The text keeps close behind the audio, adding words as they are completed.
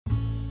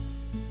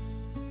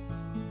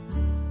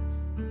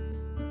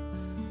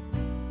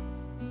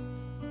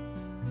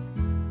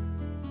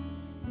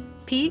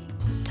Pete,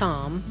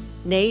 Tom,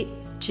 Nate,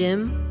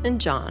 Jim, and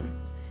John,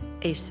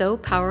 a So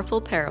Powerful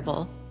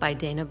Parable by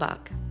Dana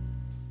Buck.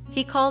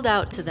 He called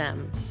out to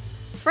them,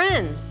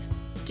 "Friends,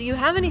 do you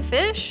have any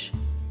fish?"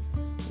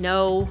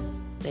 "No,"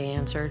 they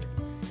answered.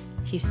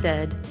 He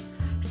said,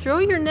 "Throw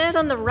your net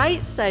on the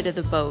right side of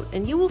the boat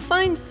and you will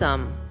find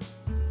some."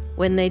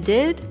 When they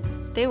did,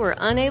 they were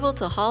unable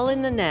to haul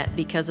in the net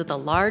because of the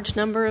large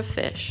number of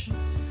fish.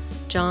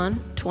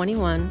 John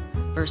 21,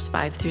 verse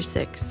 5 through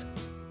 6.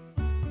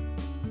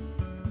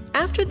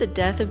 After the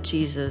death of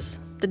Jesus,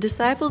 the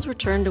disciples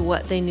returned to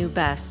what they knew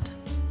best,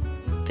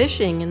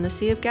 fishing in the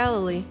Sea of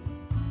Galilee.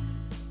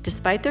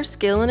 Despite their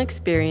skill and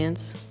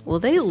experience, will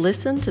they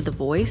listen to the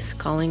voice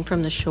calling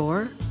from the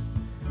shore?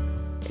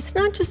 It's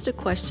not just a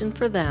question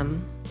for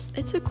them,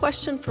 it's a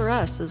question for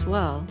us as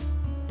well.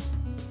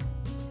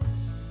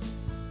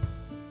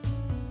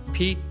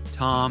 Pete,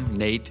 Tom,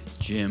 Nate,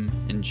 Jim,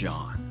 and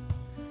John.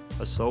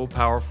 A So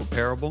Powerful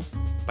Parable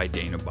by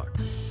Dana Buck.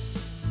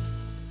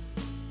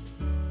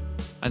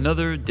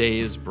 Another day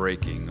is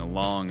breaking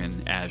along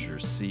an azure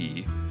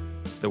sea.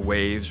 The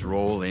waves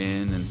roll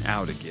in and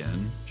out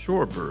again.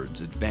 Shorebirds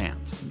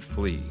advance and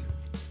flee.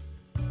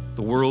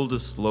 The world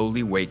is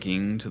slowly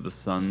waking to the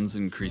sun's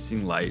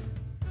increasing light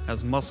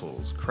as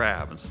mussels,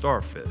 crab, and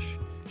starfish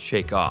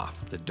shake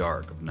off the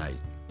dark of night.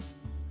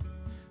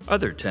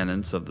 Other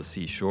tenants of the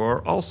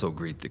seashore also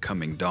greet the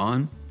coming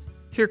dawn.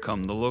 Here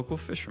come the local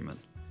fishermen,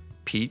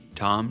 Pete,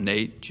 Tom,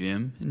 Nate,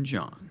 Jim, and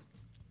John.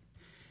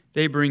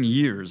 They bring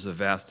years of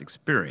vast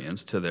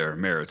experience to their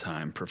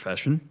maritime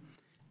profession.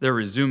 They're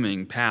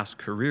resuming past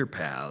career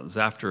paths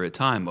after a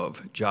time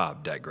of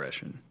job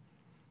digression.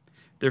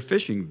 Their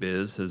fishing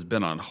biz has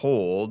been on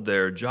hold,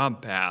 their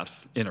job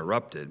path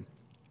interrupted.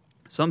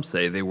 Some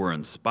say they were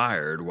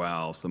inspired,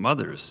 while some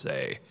others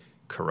say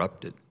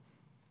corrupted.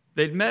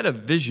 They'd met a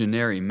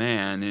visionary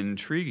man,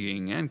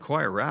 intriguing and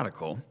quite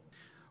radical.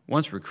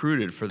 Once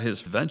recruited for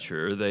his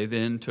venture, they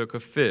then took a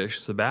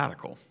fish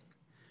sabbatical.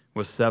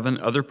 With 7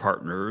 other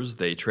partners,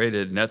 they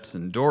traded nets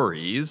and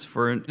dories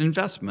for an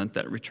investment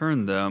that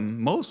returned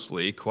them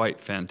mostly quite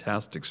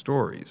fantastic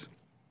stories.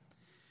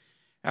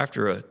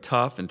 After a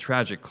tough and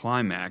tragic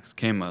climax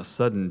came a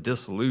sudden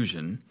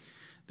disillusion.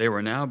 They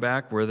were now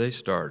back where they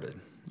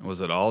started. Was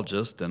it all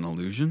just an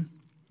illusion?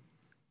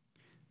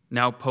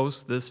 Now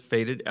post this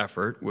fated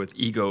effort with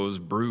egos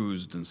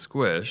bruised and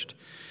squished,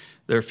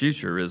 their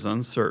future is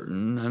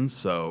uncertain, and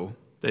so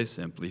they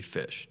simply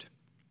fished.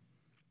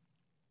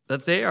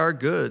 That they are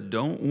good,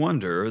 don't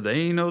wonder.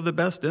 They know the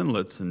best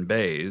inlets and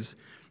bays.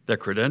 Their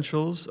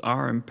credentials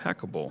are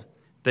impeccable.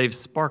 They've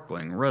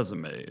sparkling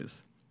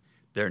resumes.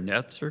 Their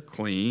nets are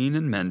clean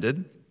and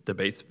mended. The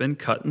bait's been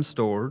cut and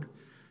stored.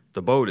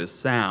 The boat is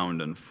sound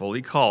and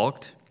fully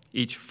caulked,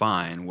 each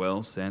fine,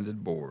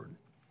 well-sanded board.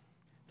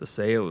 The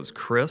sail is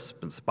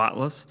crisp and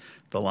spotless.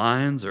 The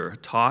lines are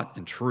taut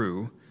and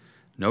true.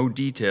 No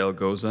detail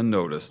goes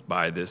unnoticed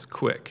by this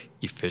quick,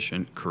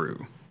 efficient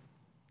crew.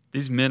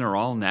 These men are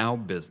all now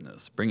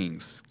business, bringing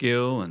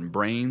skill and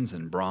brains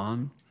and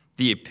brawn.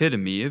 The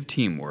epitome of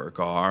teamwork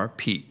are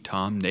Pete,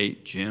 Tom,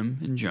 Nate, Jim,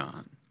 and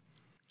John.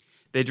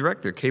 They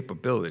direct their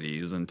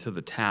capabilities into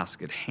the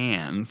task at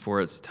hand,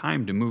 for it's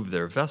time to move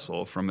their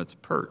vessel from its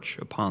perch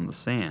upon the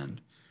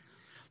sand.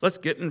 "Let's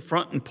get in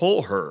front and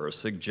pull her,"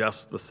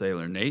 suggests the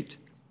sailor Nate.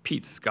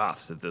 Pete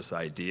scoffs at this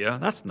idea.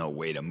 "That's no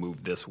way to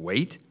move this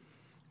weight."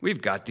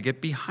 "We've got to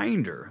get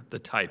behind her," the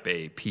type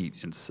A Pete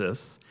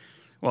insists.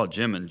 While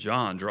Jim and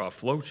John draw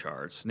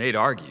flowcharts, Nate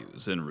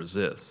argues and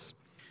resists.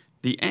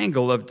 The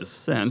angle of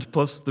descent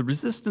plus the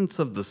resistance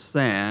of the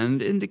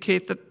sand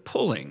indicate that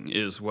pulling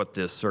is what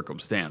this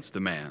circumstance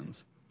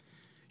demands.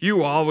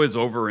 "You always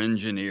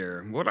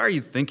over-engineer. What are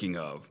you thinking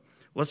of?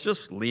 Let's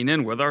just lean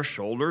in with our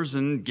shoulders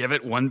and give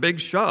it one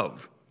big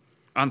shove."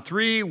 "On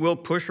 3, we'll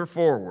push her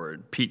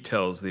forward," Pete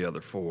tells the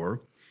other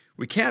 4.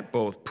 "We can't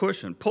both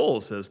push and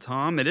pull," says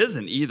Tom. "It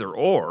isn't either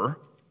or."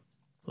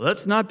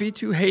 "Let's not be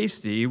too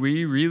hasty.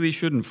 We really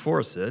shouldn't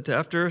force it.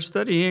 After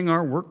studying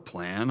our work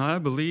plan, I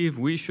believe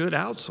we should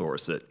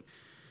outsource it."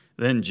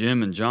 Then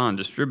Jim and John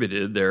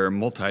distributed their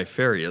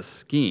multifarious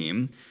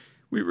scheme.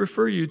 We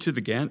refer you to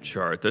the Gantt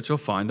chart that you'll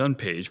find on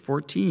page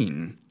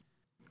 14.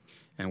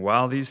 And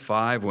while these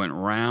 5 went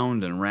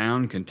round and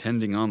round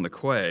contending on the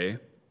quay,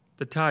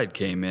 the tide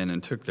came in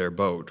and took their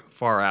boat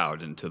far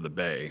out into the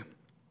bay.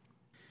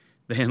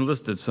 They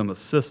enlisted some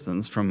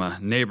assistance from a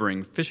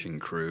neighboring fishing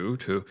crew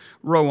to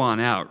row on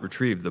out,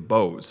 retrieve the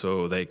boat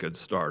so they could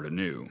start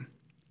anew.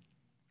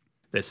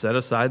 They set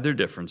aside their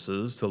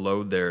differences to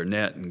load their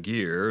net and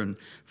gear, and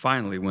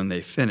finally, when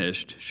they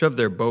finished, shoved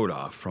their boat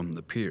off from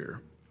the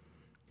pier.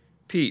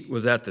 Pete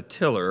was at the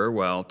tiller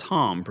while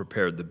Tom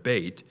prepared the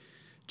bait.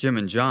 Jim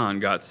and John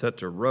got set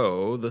to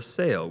row. The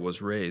sail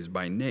was raised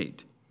by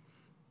Nate.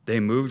 They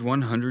moved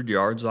 100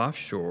 yards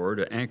offshore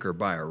to anchor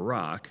by a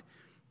rock.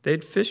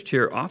 They'd fished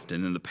here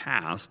often in the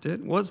past.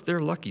 It was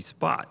their lucky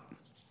spot.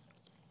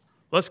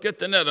 "Let's get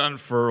the net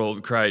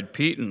unfurled," cried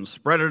Pete, "and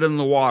spread it in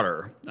the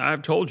water.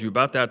 I've told you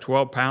about that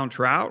 12-pound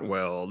trout.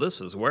 Well,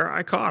 this is where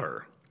I caught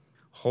her."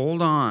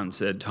 "Hold on,"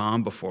 said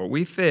Tom. "Before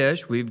we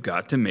fish, we've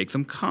got to make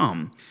them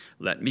come.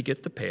 Let me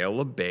get the pail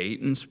of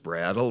bait and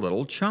spread a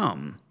little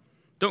chum."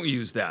 "Don't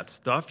use that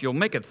stuff. You'll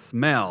make it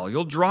smell.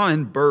 You'll draw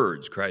in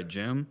birds," cried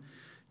Jim.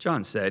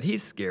 John said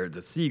he's scared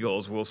the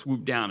seagulls will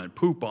swoop down and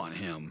poop on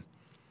him.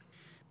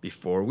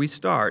 "Before we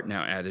start,"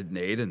 now added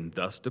Nate, "and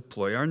thus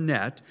deploy our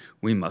net,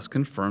 we must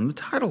confirm the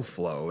tidal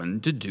flow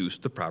and deduce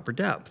the proper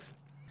depth.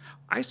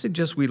 I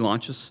suggest we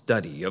launch a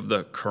study of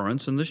the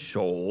currents and the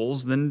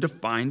shoals, then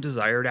define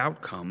desired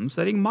outcomes,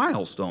 setting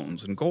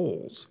milestones and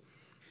goals."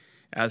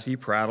 As he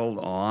prattled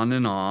on,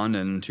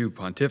 and to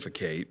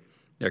pontificate,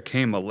 there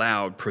came a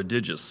loud,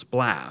 prodigious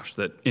splash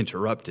that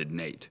interrupted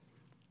Nate.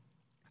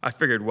 "I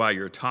figured while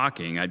you're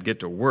talking, I'd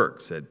get to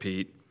work," said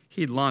Pete.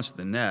 He'd launched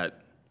the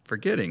net,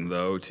 forgetting,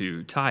 though,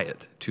 to tie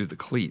it to the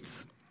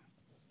cleats.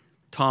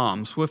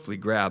 Tom swiftly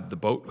grabbed the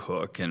boat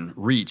hook and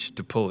reached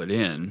to pull it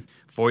in.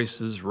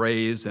 Voices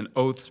raised and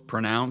oaths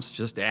pronounced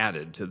just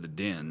added to the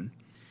din.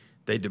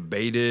 They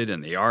debated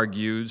and they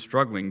argued,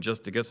 struggling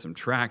just to get some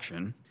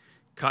traction,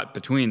 caught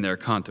between their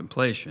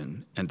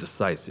contemplation and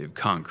decisive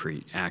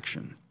concrete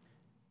action.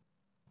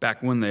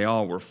 Back when they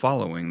all were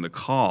following the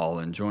call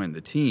and joined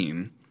the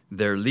team,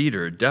 their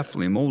leader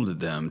deftly molded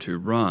them to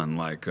run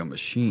like a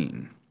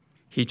machine.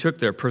 He took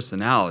their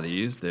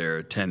personalities,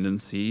 their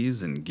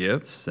tendencies and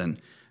gifts, and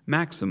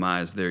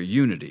maximized their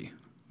unity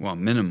while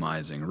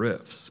minimizing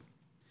rifts.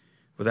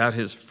 Without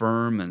his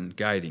firm and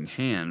guiding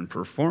hand,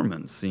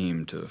 performance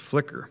seemed to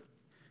flicker,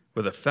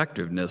 with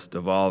effectiveness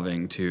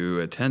devolving to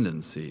a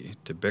tendency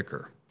to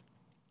bicker.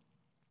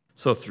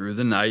 So through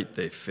the night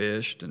they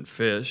fished and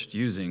fished,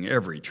 using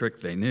every trick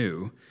they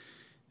knew.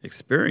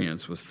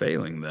 Experience was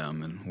failing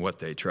them in what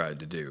they tried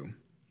to do.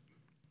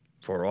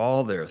 For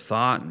all their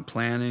thought and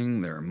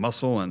planning, their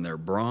muscle and their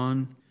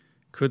brawn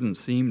couldn't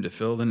seem to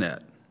fill the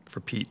net for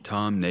Pete,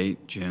 Tom,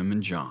 Nate, Jim,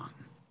 and John.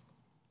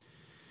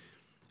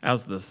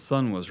 As the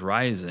sun was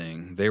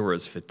rising, they were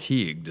as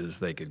fatigued as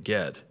they could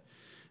get.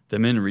 The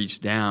men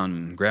reached down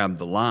and grabbed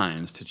the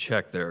lines to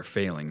check their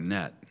failing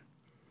net.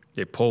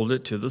 They pulled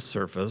it to the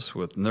surface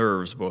with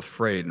nerves both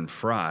frayed and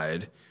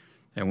fried,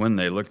 and when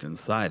they looked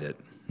inside it,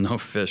 no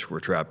fish were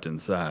trapped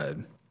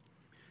inside.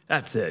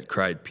 "That's it,"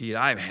 cried Pete.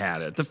 "I've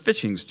had it. The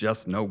fishing's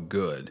just no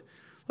good.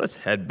 Let's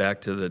head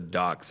back to the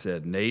dock,"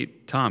 said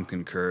Nate. Tom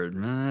concurred.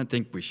 "I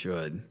think we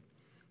should."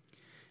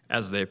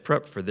 As they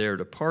prepped for their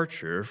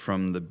departure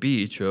from the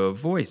beach, a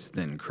voice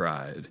then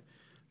cried.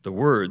 The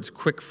words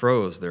quick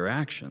froze their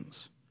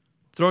actions.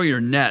 "Throw your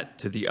net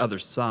to the other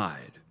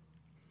side."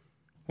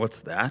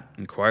 "What's that?"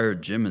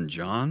 inquired Jim and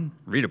John.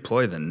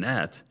 "Redeploy the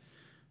net?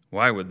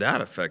 Why would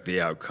that affect the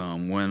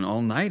outcome when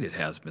all night it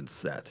has been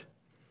set?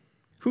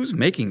 Who's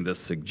making this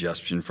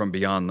suggestion from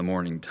beyond the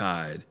morning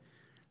tide?"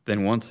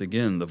 Then once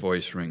again the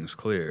voice rings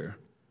clear.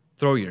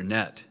 "Throw your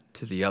net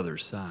to the other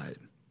side."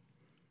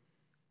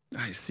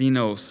 "I see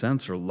no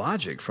sense or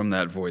logic from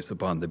that voice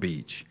upon the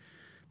beach."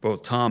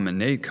 Both Tom and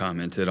Nate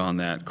commented on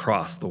that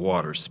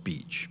cross-the-water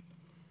speech.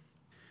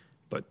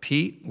 But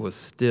Pete was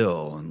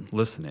still and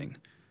listening,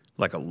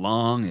 like a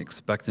long,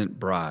 expectant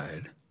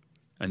bride.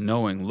 A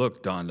knowing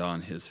look dawned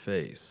on his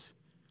face.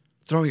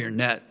 "Throw your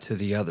net to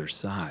the other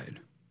side."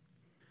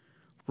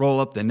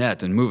 "Roll up the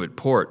net and move it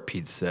port,"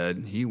 Pete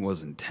said. He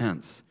was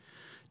intense.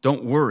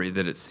 "Don't worry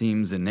that it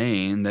seems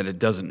inane, that it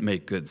doesn't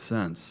make good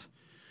sense.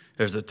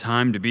 There's a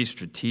time to be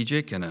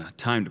strategic and a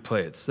time to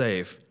play it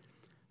safe,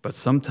 but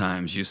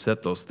sometimes you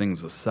set those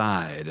things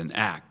aside and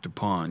act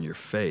upon your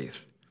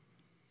faith.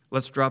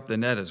 Let's drop the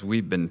net as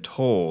we've been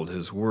told."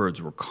 His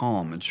words were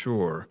calm and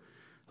sure.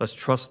 "Let's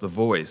trust the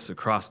voice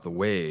across the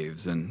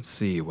waves and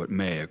see what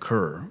may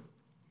occur."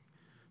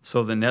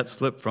 So the net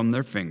slipped from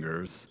their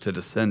fingers to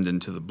descend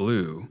into the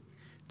blue.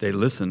 They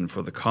listened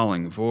for the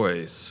calling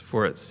voice,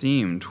 for it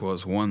seemed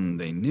 'twas one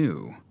they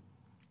knew.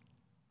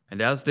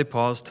 And as they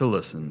paused to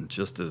listen,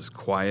 just as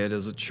quiet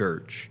as a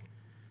church,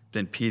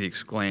 then Pete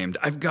exclaimed,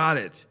 "I've got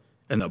it!"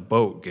 And the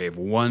boat gave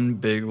one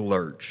big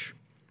lurch.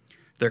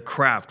 Their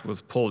craft was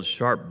pulled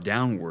sharp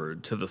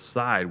downward to the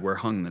side where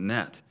hung the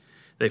net.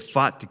 They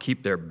fought to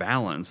keep their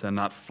balance and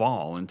not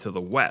fall into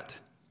the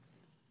wet.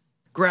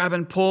 "Grab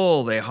and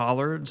pull," they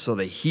hollered, so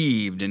they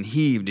heaved and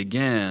heaved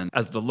again.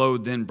 As the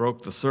load then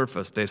broke the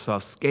surface, they saw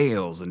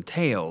scales and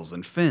tails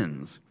and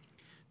fins.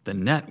 The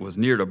net was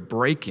near to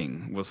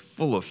breaking, was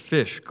full of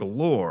fish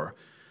galore,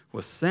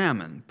 with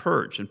salmon,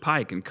 perch, and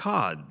pike and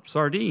cod,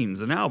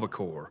 sardines and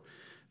albacore.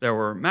 There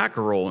were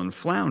mackerel and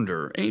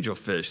flounder,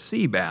 angelfish,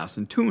 sea bass,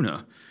 and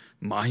tuna,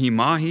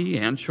 mahi-mahi,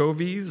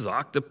 anchovies,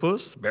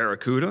 octopus,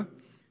 barracuda,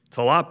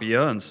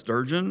 tilapia and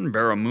sturgeon,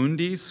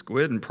 barramundi,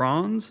 squid, and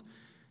prawns.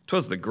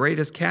 'Twas the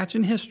greatest catch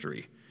in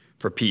history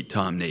for Pete,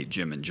 Tom, Nate,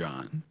 Jim, and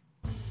John.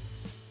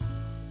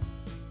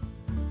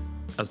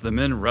 As the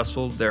men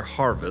wrestled their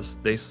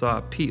harvest, they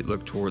saw Pete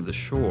look toward the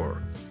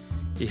shore.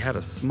 He had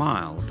a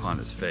smile upon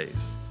his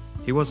face.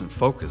 He wasn't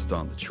focused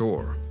on the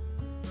chore,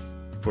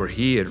 for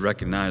he had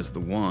recognized the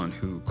one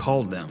who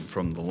called them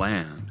from the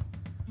land.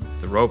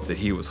 The rope that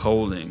he was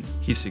holding,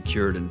 he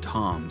secured in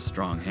Tom's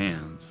strong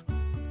hands.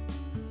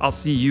 I'll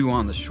see you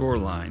on the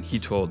shoreline, he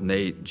told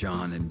Nate,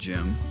 John, and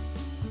Jim.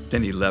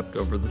 Then he leapt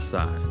over the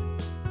side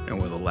and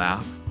with a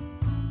laugh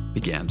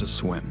began to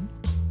swim.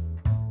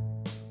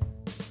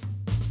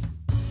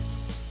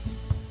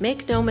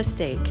 Make no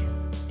mistake,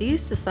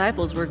 these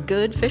disciples were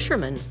good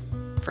fishermen.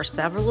 For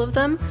several of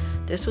them,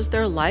 this was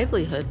their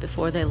livelihood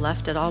before they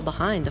left it all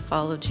behind to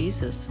follow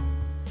Jesus.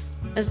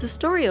 As the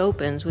story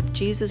opens with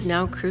Jesus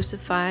now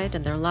crucified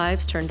and their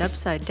lives turned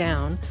upside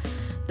down,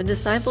 the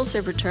disciples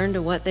have returned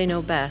to what they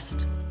know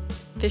best,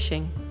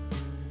 fishing.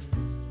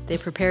 They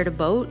prepared a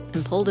boat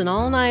and pulled an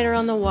all-nighter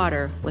on the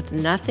water with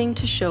nothing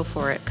to show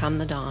for it come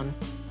the dawn.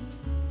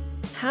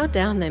 How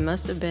down they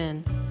must have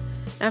been.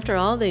 After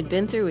all they'd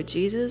been through with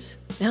Jesus,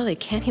 now they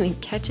can't even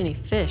catch any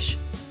fish.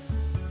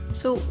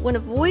 So when a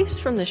voice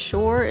from the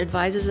shore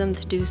advises them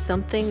to do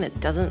something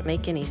that doesn't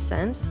make any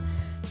sense,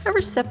 how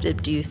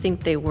receptive do you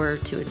think they were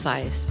to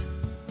advice?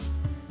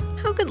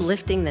 How could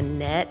lifting the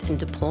net and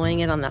deploying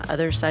it on the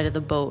other side of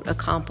the boat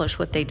accomplish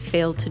what they'd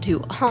failed to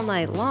do all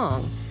night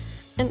long?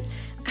 And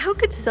how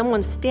could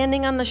someone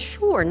standing on the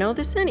shore know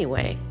this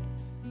anyway?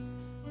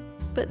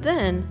 But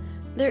then,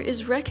 there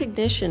is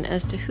recognition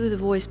as to who the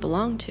voice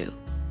belonged to.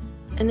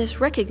 And this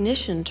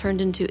recognition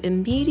turned into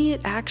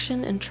immediate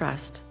action and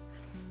trust.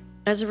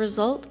 As a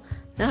result,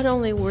 not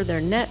only were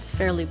their nets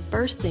fairly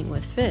bursting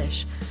with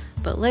fish,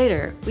 but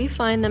later we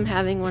find them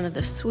having one of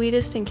the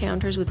sweetest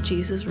encounters with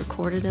Jesus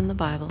recorded in the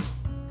Bible.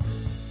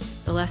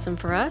 The lesson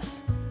for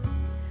us?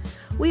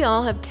 We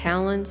all have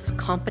talents,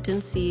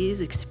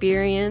 competencies,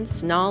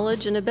 experience,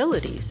 knowledge, and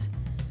abilities.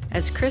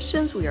 As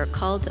Christians, we are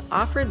called to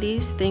offer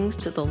these things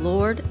to the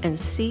Lord and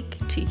seek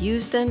to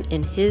use them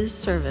in His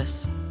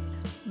service.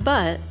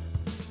 But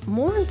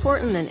more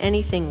important than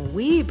anything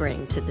we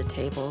bring to the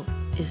table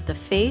is the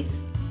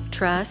faith,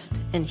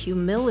 trust, and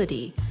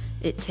humility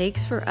it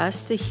takes for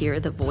us to hear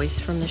the voice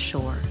from the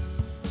shore.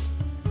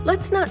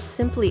 Let's not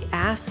simply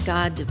ask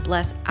God to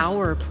bless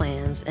our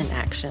plans and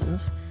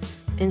actions.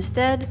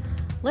 Instead,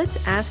 let's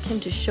ask Him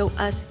to show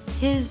us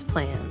His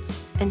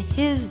plans and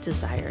His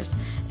desires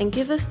and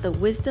give us the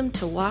wisdom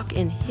to walk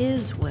in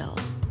His will.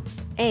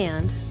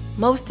 And,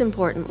 most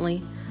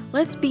importantly,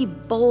 let's be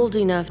bold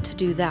enough to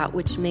do that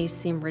which may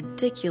seem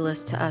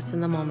ridiculous to us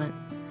in the moment.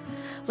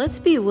 Let's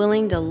be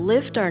willing to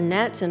lift our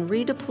nets and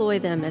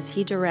redeploy them as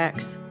He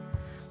directs.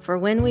 For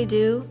when we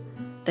do,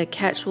 the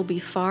catch will be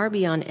far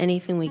beyond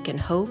anything we can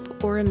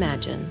hope or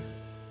imagine.